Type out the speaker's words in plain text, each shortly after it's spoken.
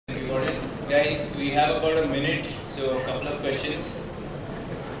Guys, we have about a minute, so a couple of questions.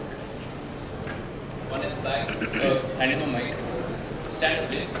 One in the back. Hand him a mic. Stand up,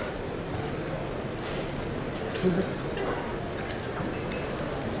 please.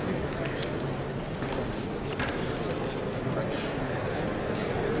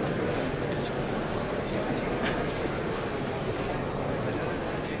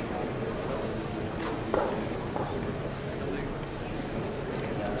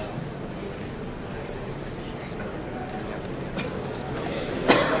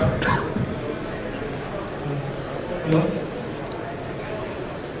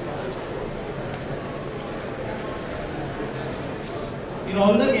 In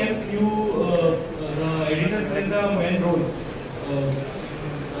all the games, the editor plays the main role,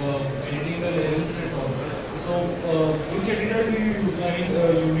 editing the levels and all. So, which editor do you use? I mean,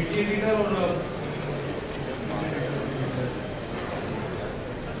 Unity editor or?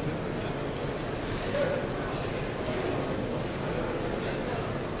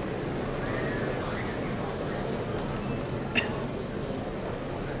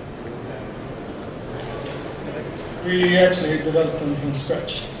 We actually developed them from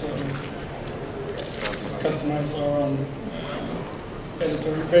scratch, so to customize our own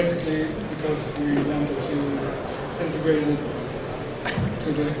editor, basically because we wanted to integrate it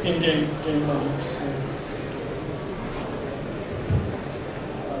to the in-game game logic. So.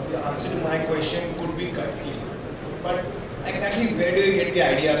 The answer to my question could be gut feel, but exactly where do you get the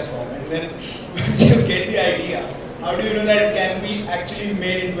ideas from? And then once you get the idea, how do you know that it can be actually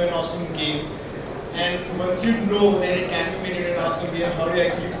made into an awesome game? And once you know that it can be made into an awesome game, how do you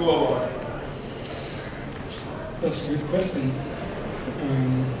actually go about it? That's a good question.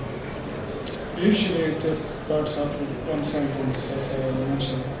 Usually it just starts out with one sentence, as I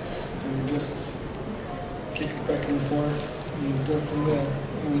mentioned, and we just kick it back and forth and go from there.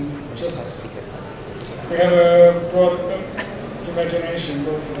 And just we have a broad imagination,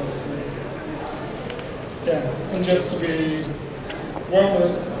 both of us. Yeah, and just to be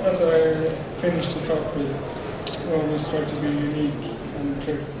well, as I finished the talk with, we always try to be unique and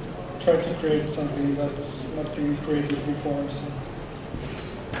try to create something that's not been created before. So,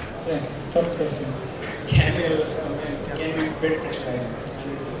 yeah, tough question. Can be a bit pressurizing.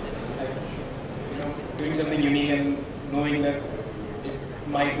 Like, doing something unique and knowing that it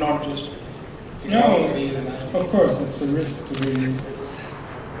might not just figure out the way you imagine. Of course, it's a risk to be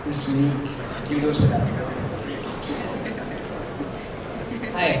this unique. Kudos for that.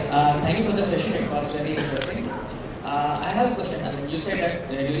 Hi, thank you for the session. It was very interesting. I have a question. I mean, you said that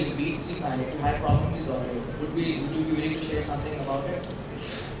during beat stream you had problems with audio. Would you be willing to share something about it?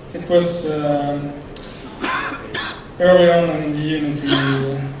 It was early on in the Unity,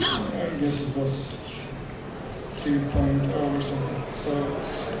 I guess it was 3.0 or something. So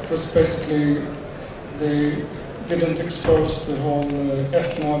it was basically they didn't expose the whole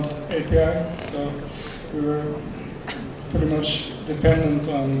Fmod API, so we were pretty much dependent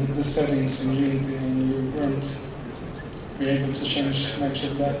on the settings in Unity, and you weren't able to change much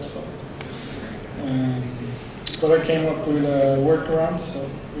of that. So, but I came up with a workaround, so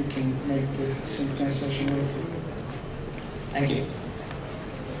we can make the synchronization work. Thank you.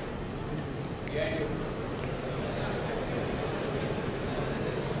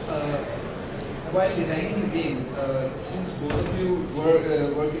 While designing the game, since both of you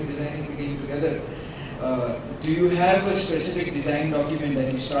work in designing the game together, do you have a specific design document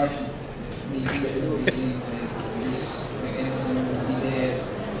that you start making at the beginning, like this mechanism will be there,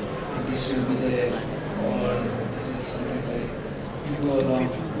 this will be there, or is it something like you go along?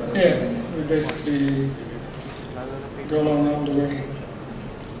 Yeah, we basically go along all the way.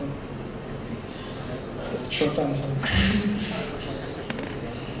 So, short answer.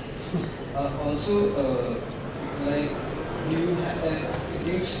 Also, like,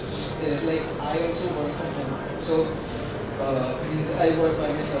 like I also work from home, so means I work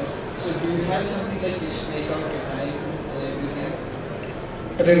by myself. So do you have something like this space out your time and everything?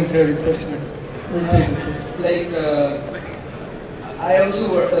 I didn't hear the question. Repeat it, please. Like I also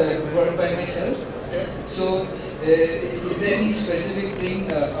work by myself. So is there any specific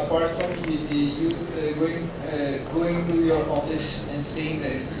thing apart from you going to your office and staying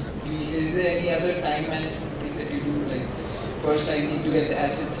there? Is there any other time management thing that you do? Like, first I need to get the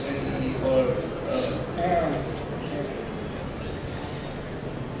assets ready, or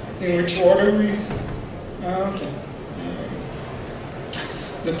in which order we? Okay.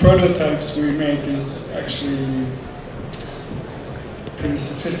 The prototypes we make is actually pretty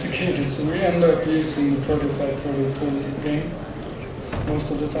sophisticated, so we end up using the prototype for the full game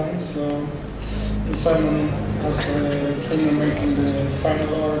most of the time. So Simon has a thing of making the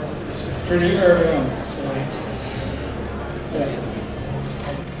final art it's pretty early on. So yeah.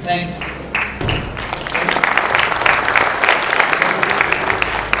 Thanks.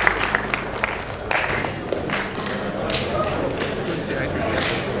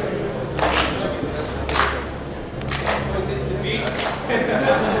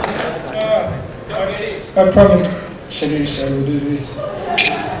 I probably should do this.